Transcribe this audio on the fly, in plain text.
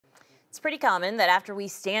It's pretty common that after we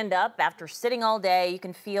stand up, after sitting all day, you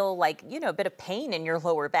can feel like, a bit of pain in your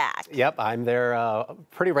lower back. Yep, I'm there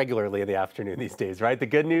pretty regularly in the afternoon these days, right? The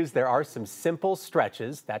good news, there are some simple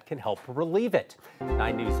stretches that can help relieve it.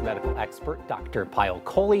 9 News medical expert Dr.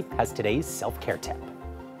 Kohli has today's self-care tip.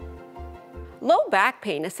 Low back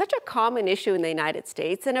pain is such a common issue in the United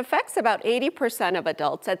States and affects about 80% of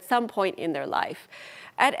adults at some point in their life.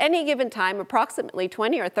 At any given time, approximately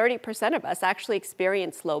 20 or 30% of us actually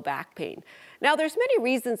experience low back pain. Now, there's many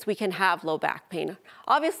reasons we can have low back pain.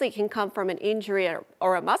 Obviously, it can come from an injury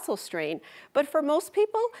or a muscle strain, but for most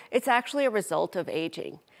people, it's actually a result of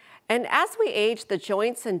aging. And as we age, the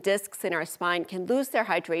joints and discs in our spine can lose their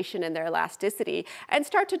hydration and their elasticity and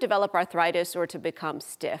start to develop arthritis or to become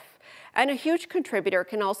stiff. And a huge contributor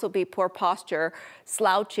can also be poor posture,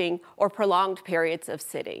 slouching, or prolonged periods of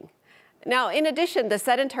sitting. Now, in addition, the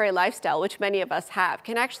sedentary lifestyle, which many of us have,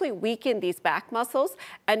 can actually weaken these back muscles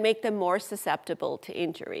and make them more susceptible to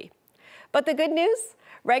injury. But the good news?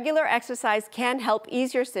 Regular exercise can help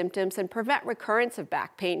ease your symptoms and prevent recurrence of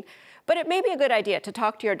back pain. But it may be a good idea to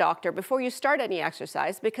talk to your doctor before you start any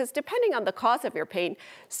exercise because depending on the cause of your pain,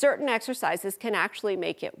 certain exercises can actually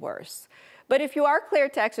make it worse. But if you are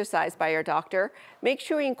cleared to exercise by your doctor, make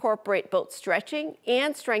sure you incorporate both stretching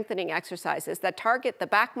and strengthening exercises that target the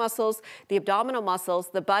back muscles, the abdominal muscles,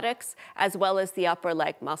 the buttocks, as well as the upper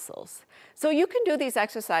leg muscles. So you can do these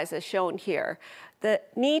exercises shown here: the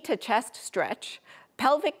knee to chest stretch,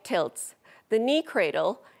 pelvic tilts, the knee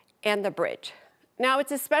cradle, and the bridge. Now,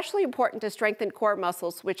 it's especially important to strengthen core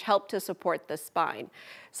muscles, which help to support the spine.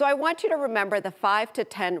 So I want you to remember the 5 to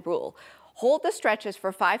 10 rule. Hold the stretches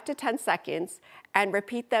for 5 to 10 seconds and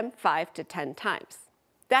repeat them 5 to 10 times.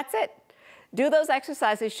 That's it. Do those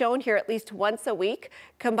exercises shown here at least once a week,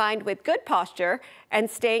 combined with good posture and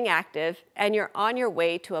staying active, and you're on your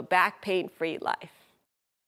way to a back pain-free life.